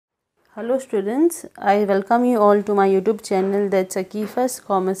Hello students, I welcome you all to my YouTube channel, that's Akifa's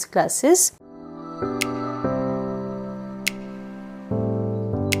Commerce Classes.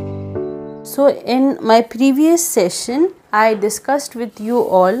 So in my previous session, I discussed with you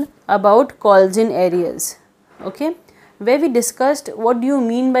all about collision areas, okay, where we discussed what do you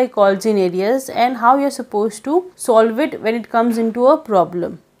mean by collision areas and how you're supposed to solve it when it comes into a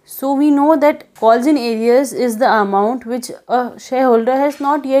problem. So we know that collision areas is the amount which a shareholder has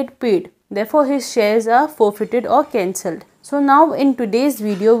not yet paid. Therefore, his shares are forfeited or cancelled. So now in today's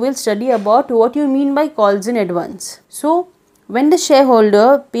video, we'll study about what you mean by collision advance. So when the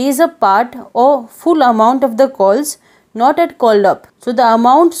shareholder pays a part or full amount of the calls not yet called up, so the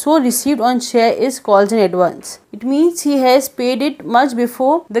amount so received on share is collision advance. It means he has paid it much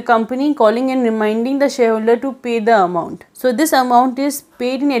before the company calling and reminding the shareholder to pay the amount. So this amount is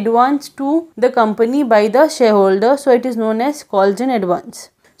paid in advance to the company by the shareholder, so it is known as collision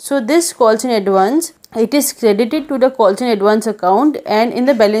advance. So this collision advance, it is credited to the collision advance account and in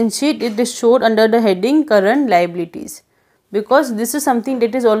the balance sheet it is showed under the heading current liabilities, because this is something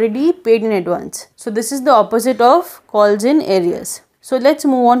that is already paid in advance. So this is the opposite of collision areas. So let's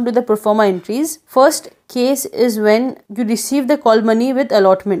move on to the pro forma entries. First case is when you receive the call money with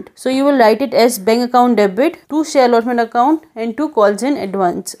allotment. So you will write it as bank account debit to share allotment account and to collision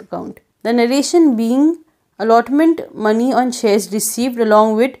advance account. The narration being allotment money on shares received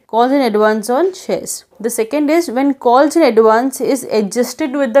along with calls in advance on shares. The second is when calls in advance is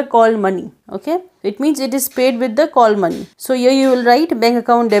adjusted with the call money. Okay, it means it is paid with the call money. So here you will write bank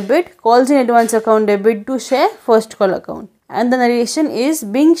account debit, calls in advance account debit to share first call account. And the narration is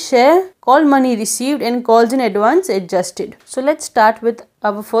being share call money received and calls in advance adjusted. So let's start with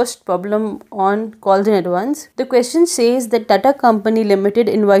our first problem on calls in advance. The question says that Tata Company Limited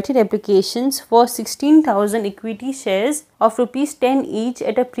invited applications for 16,000 equity shares of rupees 10 each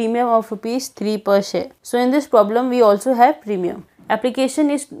at a premium of rupees 3 per share. So in this problem we also have premium. Application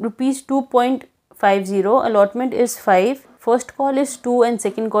is rupees 2.50, allotment is 5, first call is 2 and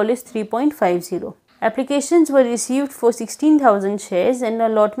second call is 3.50. Applications were received for 16,000 shares and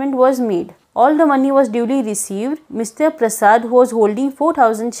allotment was made. All the money was duly received. Mr. Prasad, who was holding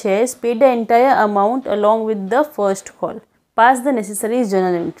 4,000 shares, paid the entire amount along with the first call. Pass the necessary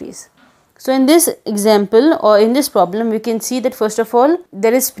journal entries. So in this example or in this problem, we can see that first of all,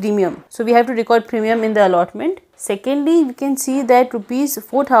 there is premium. So we have to record premium in the allotment. Secondly, we can see that rupees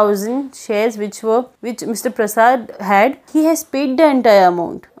 4,000 shares which Mr. Prasad had, he has paid the entire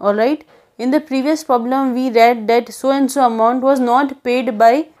amount. Alright. In the previous problem, we read that so and so amount was not paid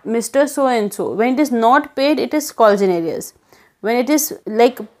by Mr. So and so. When it is not paid, it is collision areas. When it is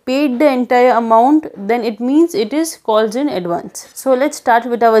like paid the entire amount, then it means it is collision advance. So let's start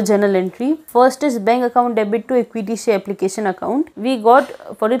with our journal entry. First is bank account debit to equity share application account. We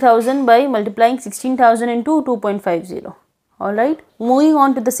got 40,000 by multiplying 16,000 into 2.50. Alright, moving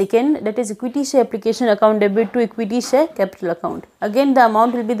on to the second, that is equity share application account debit to equity share capital account. Again the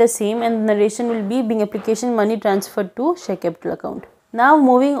amount will be the same and the narration will be being application money transferred to share capital account. Now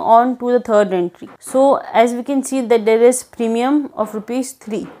moving on to the third entry. So as we can see that there is premium of rupees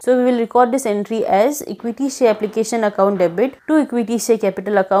 3. So we will record this entry as equity share application account debit to equity share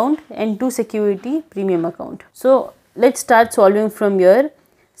capital account and to security premium account. So let's start solving from here.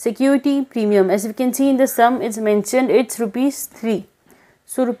 Security premium, as we can see in the sum, it's mentioned it's rupees 3.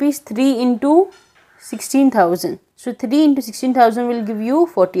 So rupees 3 into 16,000. So 3 into 16,000 will give you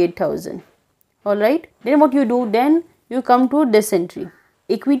 48,000. Alright. Then what you do? Then you come to this entry.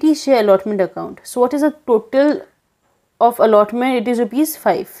 Equity share allotment account. So what is the total of allotment? It is rupees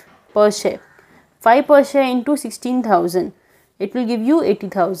 5 per share. 5 per share into 16,000. It will give you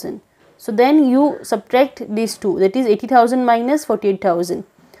 80,000. So then you subtract these two. That is 80,000 minus 48,000.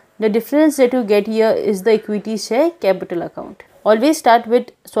 The difference that you get here is the equity share capital account. Always start with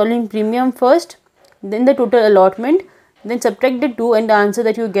solving premium first, then the total allotment, then subtract the two and the answer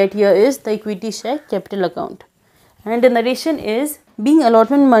that you get here is the equity share capital account. And the narration is being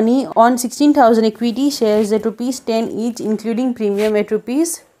allotment money on 16,000 equity shares at rupees 10 each including premium at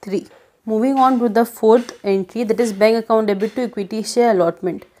rupees 3. Moving on to the fourth entry, that is bank account debit to equity share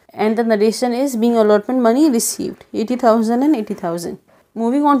allotment. And the narration is being allotment money received 80,000 and 80,000.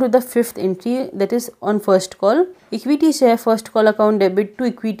 Moving on to the fifth entry, that is on first call, equity share first call account debit to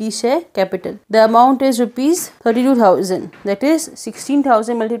equity share capital. The amount is rupees 32,000, that is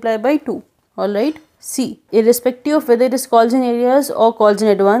 16,000 multiplied by 2. Alright. C. Irrespective of whether it is calls in areas or calls in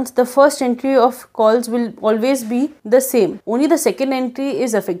advance, the first entry of calls will always be the same. Only the second entry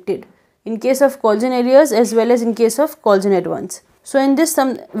is affected in case of calls in areas as well as in case of calls in advance. So in this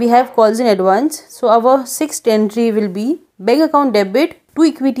sum we have calls in advance. So our sixth entry will be bank account debit to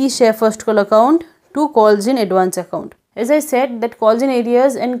equity share first call account to calls in advance account. As I said that calls in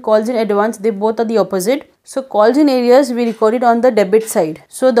arrears and calls in advance, they both are the opposite. So calls in arrears we record it on the debit side.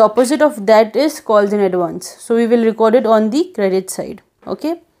 So the opposite of that is calls in advance. So we will record it on the credit side.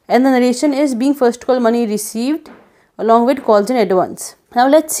 Okay. And the narration is being first call money received along with calls in advance. Now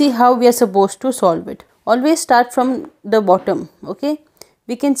let's see how we are supposed to solve it. Always start from the bottom. Okay.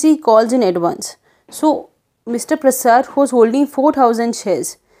 We can see calls in advance. So Mr. Prasad, who was holding 4,000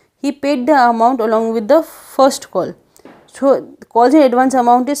 shares, he paid the amount along with the first call. So calls in advance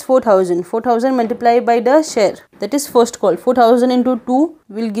amount is 4,000. 4,000 multiplied by the share, that is first call. 4,000 into 2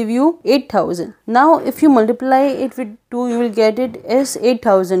 will give you 8,000. Now if you multiply it with 2, you will get it as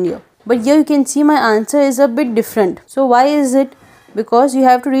 8,000 here. But here you can see my answer is a bit different. So why is it? Because you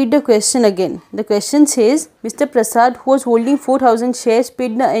have to read the question again. The question says Mr. Prasad, who was holding 4,000 shares,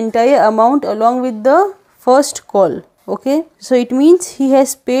 paid the entire amount along with the first call. Okay, so it means he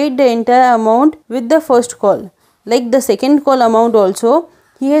has paid the entire amount with the first call. Like the second call amount also,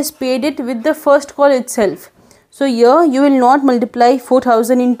 he has paid it with the first call itself. So here you will not multiply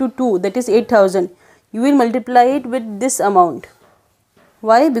 4,000 into 2, that is 8,000. You will multiply it with this amount.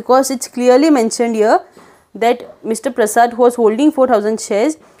 Why? Because it's clearly mentioned here that Mr. Prasad, who was holding 4,000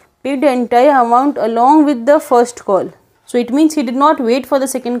 shares, paid the entire amount along with the first call. So it means he did not wait for the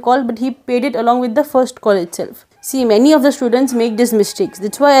second call, but he paid it along with the first call itself. See, many of the students make these mistakes.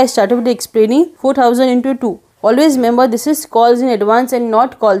 That's why I started with explaining 4,000 into 2. Always remember this is calls in advance and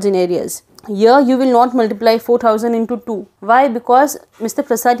not calls in arrears. Here you will not multiply 4,000 into 2. Why? Because Mr.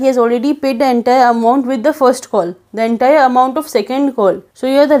 Prasad, he has already paid the entire amount with the first call. The entire amount of second call. So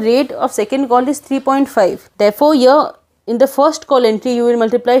here the rate of second call is 3.5. Therefore here in the first call entry you will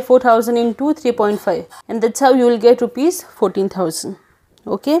multiply 4,000 into 3.5. And that's how you will get rupees 14,000.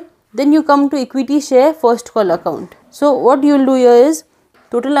 Okay. Then you come to equity share first call account. So what you will do here is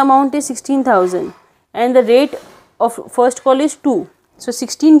total amount is 16,000. And the rate of first call is 2. So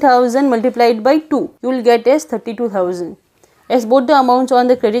 16,000 multiplied by 2, you will get as 32,000. As both the amounts on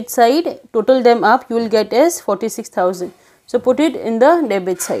the credit side, total them up, you will get as 46,000. So put it in the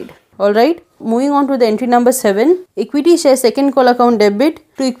debit side. Alright. Moving on to the entry number 7. Equity share second call account debit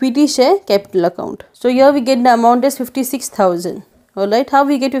to equity share capital account. So here we get the amount as 56,000. Alright. How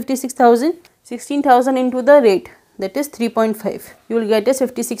we get 56,000? 16,000 into the rate, that is 3.5. You will get as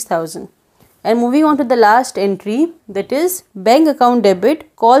 56,000. And moving on to the last entry, that is bank account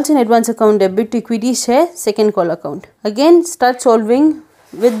debit, calls in advance account debit to equity share second call account. Again start solving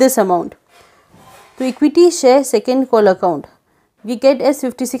with this amount. To equity share second call account, we get as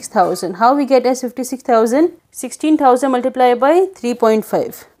 56,000. How we get as 56,000? 16,000 multiplied by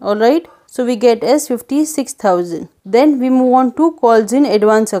 3.5. Alright. So we get as 56,000. Then we move on to calls in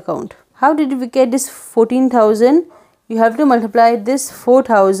advance account. How did we get this 14,000? You have to multiply this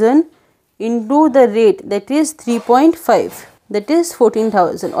 4,000 into the rate, that is 3.5, that is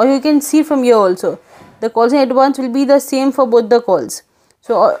 14,000. Or you can see from here also, the calls in advance will be the same for both the calls.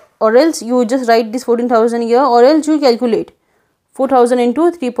 So or else you just write this 14,000 here, or else you calculate 4,000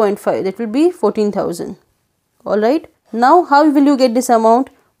 into 3.5, that will be 14,000. Alright. Now how will you get this amount?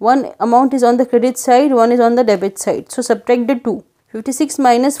 One amount is on the credit side, one is on the debit side. So subtract the two. 56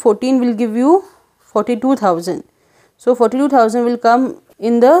 minus 14 will give you 42,000. So 42,000 will come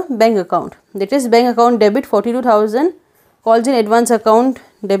in the bank account, that is bank account debit 42,000, calls in advance account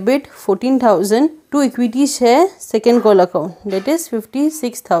debit 14,000 to equity share second call account, that is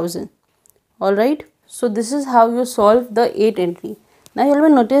 56,000. Alright. So this is how you solve the 8 entry. Now you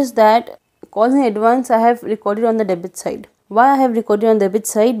will notice that calls in advance I have recorded on the debit side. Why I have recorded on the debit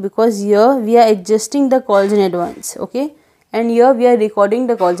side? Because here we are adjusting the calls in advance. Okay. And here we are recording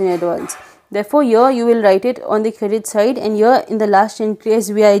the calls in advance. Therefore, here you will write it on the credit side, and here in the last entry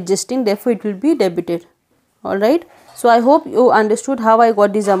as we are adjusting, therefore it will be debited. Alright. So I hope you understood how I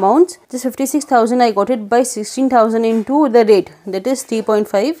got these amounts. This 56,000 I got it by 16,000 into the rate, that is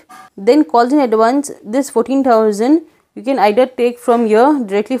 3.5. Then calls in advance, this 14,000 you can either take from here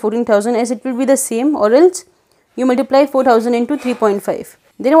directly 14,000 as it will be the same, or else you multiply 4,000 into 3.5.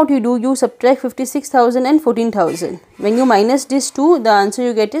 Then what you do, you subtract 56,000 and 14,000. When you minus these two, the answer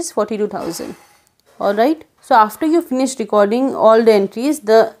you get is 42,000. Alright. So after you finish recording all the entries,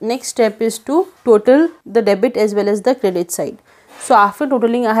 the next step is to total the debit as well as the credit side. So after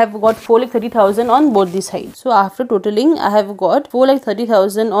totaling, I have got 4,30,000 on both the sides. So after totaling, I have got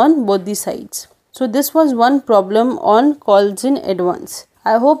 4,30,000 on both the sides. So this was one problem on calls in advance.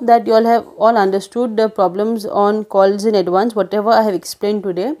 I hope that you all have understood the problems on calls in advance, whatever I have explained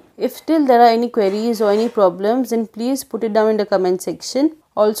today. If still there are any queries or any problems, then please put it down in the comment section.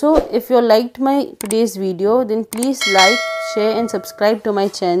 Also, if you liked my today's video, then please like, share and subscribe to my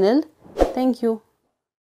channel. Thank you.